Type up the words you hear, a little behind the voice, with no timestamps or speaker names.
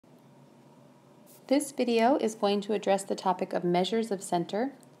This video is going to address the topic of measures of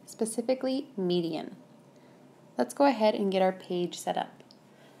center, specifically median. Let's go ahead and get our page set up.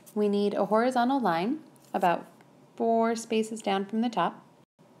 We need a horizontal line about 4 spaces down from the top.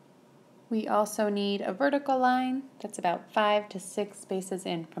 We also need a vertical line that's about 5 to 6 spaces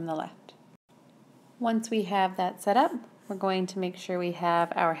in from the left. Once we have that set up, we're going to make sure we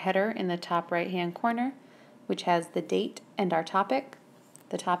have our header in the top right-hand corner, which has the date and our topic.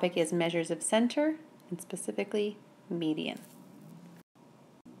 The topic is measures of center, and specifically median.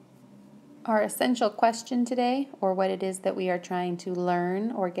 Our essential question today, or what it is that we are trying to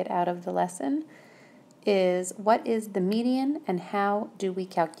learn or get out of the lesson, is what is the median and how do we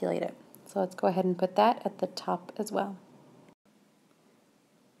calculate it? So let's go ahead and put that at the top as well.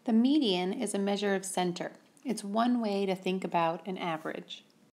 The median is a measure of center. It's one way to think about an average.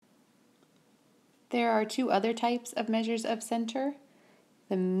 There are 2 other types of measures of center,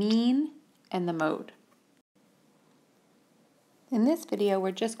 the mean and the mode. In this video,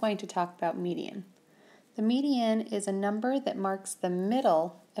 we're just going to talk about median. The median is a number that marks the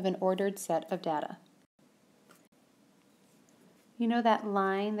middle of an ordered set of data. You know that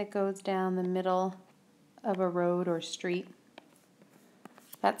line that goes down the middle of a road or street?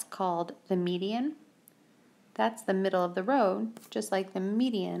 That's called the median. That's the middle of the road, just like the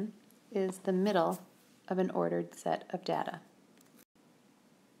median is the middle of an ordered set of data.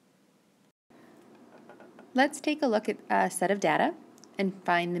 Let's take a look at a set of data and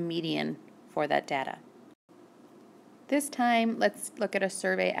find the median for that data. This time, let's look at a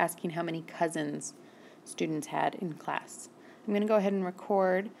survey asking how many cousins students had in class. I'm going to go ahead and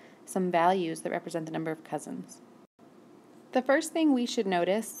record some values that represent the number of cousins. The first thing we should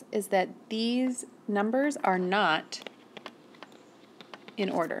notice is that these numbers are not in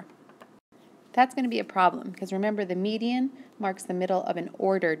order. That's going to be a problem because remember, the median marks the middle of an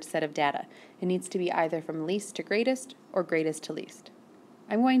ordered set of data. It needs to be either from least to greatest or greatest to least.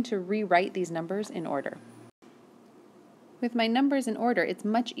 I'm going to rewrite these numbers in order. With my numbers in order, it's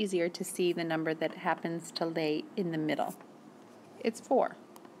much easier to see the number that happens to lay in the middle. It's 4.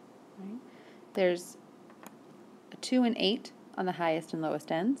 Right? There's a 2 and 8 on the highest and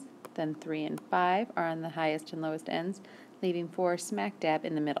lowest ends, then 3 and 5 are on the highest and lowest ends, leaving 4 smack dab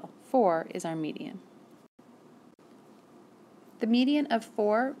in the middle. 4 is our median. The median of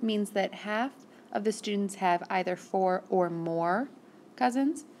 4 means that half of the students have either 4 or more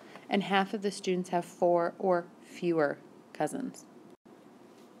cousins, and half of the students have 4 or fewer cousins.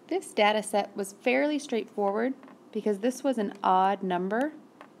 This data set was fairly straightforward because this was an odd number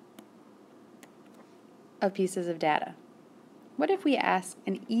of pieces of data. What if we ask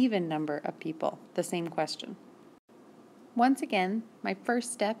an even number of people the same question? Once again, my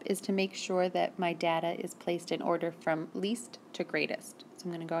first step is to make sure that my data is placed in order from least to greatest. So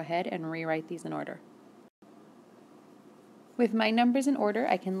I'm going to go ahead and rewrite these in order. With my numbers in order,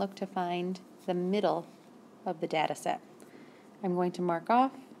 I can look to find the middle of the data set. I'm going to mark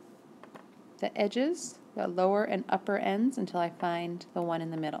off the edges, the lower and upper ends, until I find the one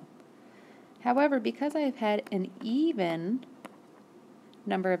in the middle. However, because I've had an even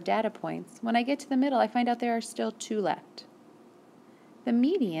number of data points, when I get to the middle, I find out there are still 2 left. The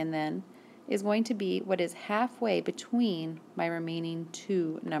median, then, is going to be what is halfway between my remaining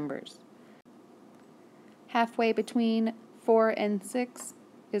 2 numbers. Halfway between 4 and 6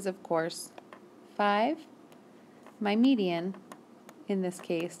 is, of course, 5. My median, in this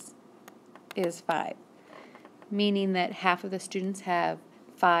case, is 5, meaning that half of the students have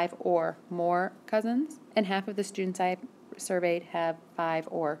 5 or more cousins, and half of the students I surveyed have 5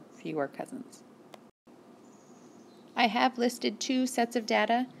 or fewer cousins. I have listed 2 sets of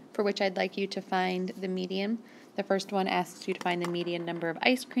data for which I'd like you to find the median. The first one asks you to find the median number of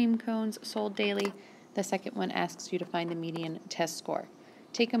ice cream cones sold daily. The second one asks you to find the median test score.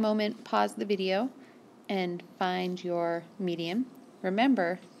 Take a moment, pause the video, and find your median.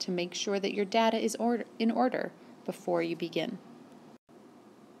 Remember to make sure that your data is in order before you begin.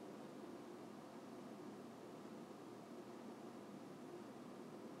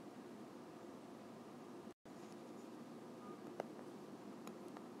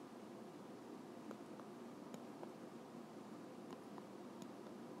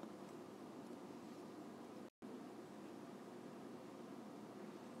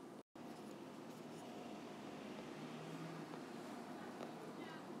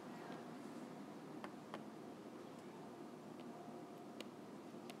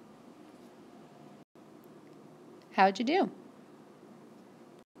 How'd you do?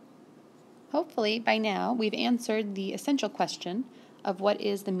 Hopefully by now we've answered the essential question of what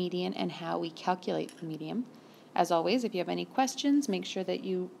is the median and how we calculate the median. As always, if you have any questions, make sure that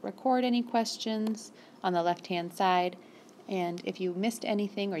you record any questions on the left-hand side. And if you missed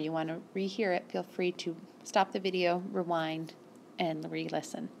anything or you want to rehear it, feel free to stop the video, rewind, and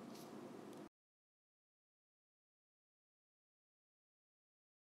re-listen.